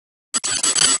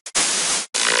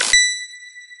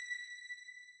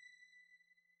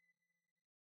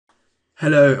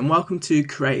Hello and welcome to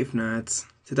Creative Nerds.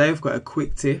 Today I've got a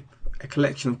quick tip, a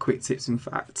collection of quick tips in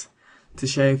fact, to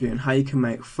share with you on how you can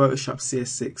make Photoshop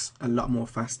CS6 a lot more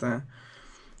faster.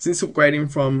 Since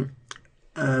upgrading from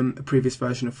a previous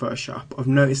version of Photoshop, I've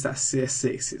noticed that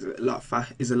CS6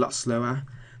 is a lot slower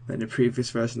than the previous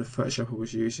version of Photoshop I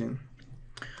was using.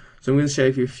 So I'm going to show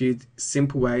you a few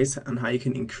simple ways on how you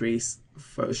can increase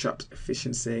Photoshop's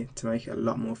efficiency to make it a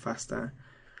lot more faster.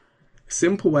 A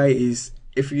simple way is,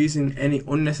 if you're using any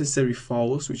unnecessary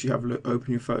files which you have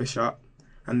open in Photoshop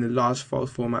and the large file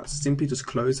formats, simply just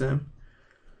close them,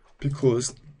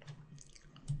 because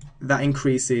that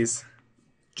increases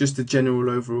just the general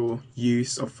overall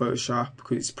use of Photoshop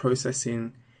because it's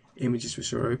processing images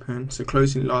which are open. So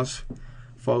closing large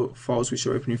files which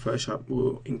are open in Photoshop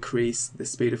will increase the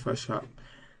speed of Photoshop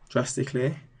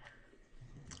drastically.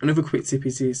 Another quick tip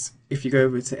is if you go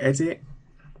over to Edit,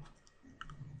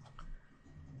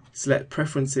 select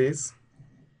Preferences,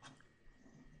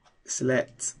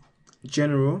 select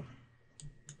General,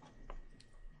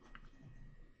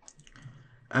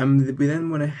 and we then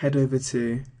want to head over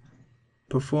to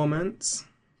Performance,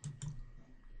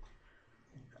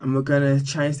 and we're going to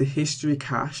change the history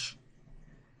cache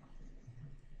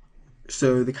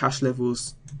so the cache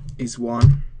levels is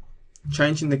 1.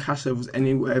 Changing the cache levels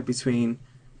anywhere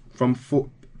from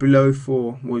below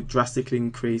 4 will drastically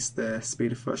increase the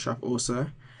speed of Photoshop also.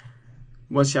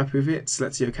 Once you're happy with it,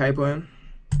 select the OK button.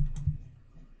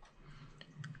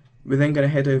 We're then going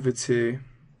to head over to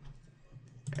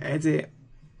Edit,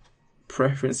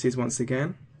 Preferences once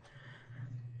again.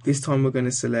 This time we're going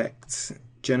to select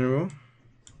General.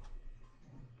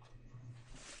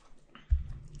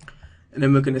 And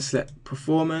then we're going to select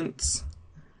Performance.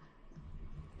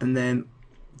 And then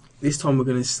this time we're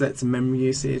going to select memory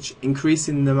usage.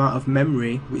 Increasing the amount of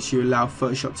memory which you allow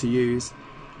Photoshop to use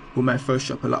will make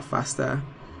Photoshop a lot faster.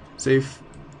 So if,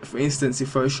 for instance,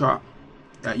 if Photoshop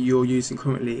that you're using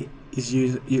currently is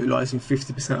utilizing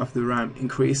 50% of the RAM,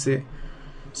 increase it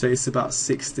so it's about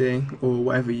 60 or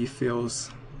whatever you feels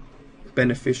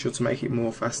beneficial to make it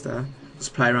more faster.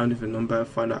 Just play around with the number and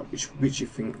find out which you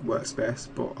think works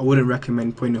best, but I wouldn't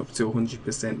recommend putting it up to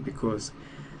 100% because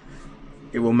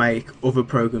it will make other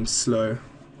programs slow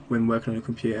when working on a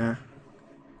computer.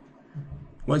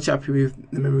 Once you're happy with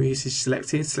the memory usage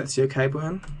selected, select the OK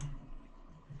button.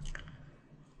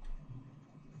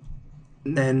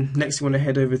 And then next you want to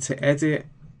head over to Edit,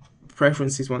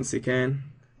 Preferences once again,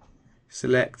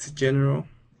 select General,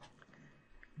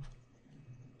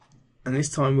 and this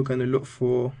time we're going to look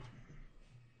for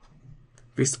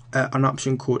an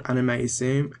option called Animated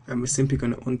Zoom, and we're simply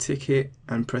going to untick it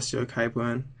and press the OK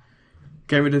button.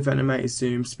 Getting rid of Animated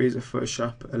Zoom speeds up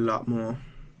Photoshop a lot more.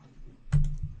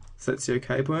 Select the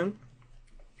OK button.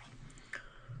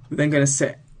 We're then going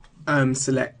to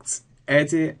select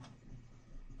Edit,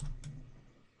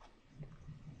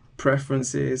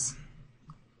 Preferences,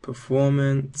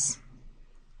 Performance,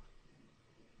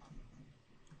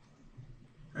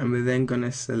 and we're then going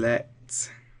to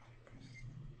select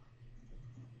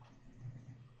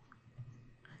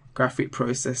Graphic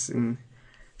Processing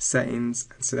Settings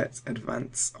and select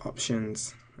Advanced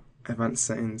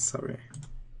Settings, sorry.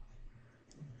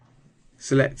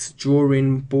 Select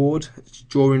Drawing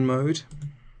Mode,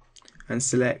 and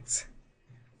select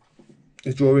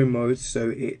the drawing mode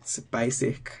so it's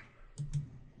basic,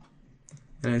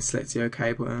 and then select the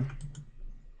OK button.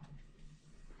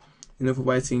 Another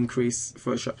way to increase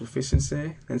Photoshop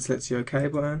efficiency, then select the OK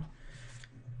button.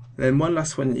 Then one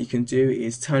last one that you can do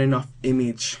is turning off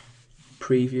image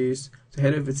previews. So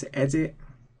head over to Edit,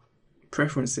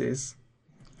 Preferences,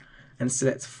 and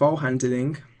select File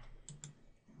Handling.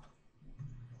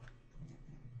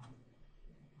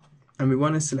 And we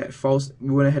want to select files. We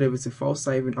want to head over to File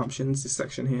Saving Options, this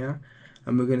section here,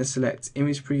 and we're going to select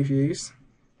Image Previews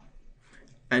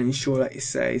and ensure that it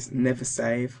says Never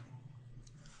Save.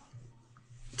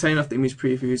 Turning off the image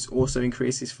previews also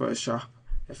increases Photoshop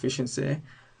efficiency.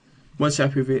 Once you're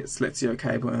happy with it, select the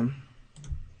OK button.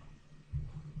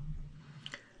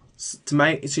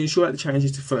 To ensure that the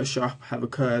changes to Photoshop have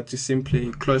occurred, just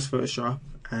simply close Photoshop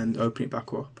and open it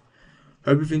back up.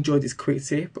 Hope you've enjoyed this quick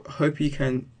tip. I hope you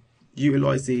can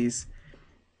utilize these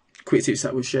quick tips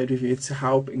that we've shared with you to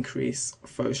help increase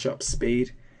Photoshop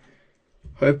speed.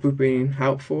 Hope we've been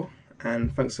helpful,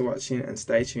 and thanks for watching, and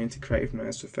stay tuned to Creative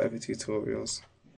Nerds for further tutorials.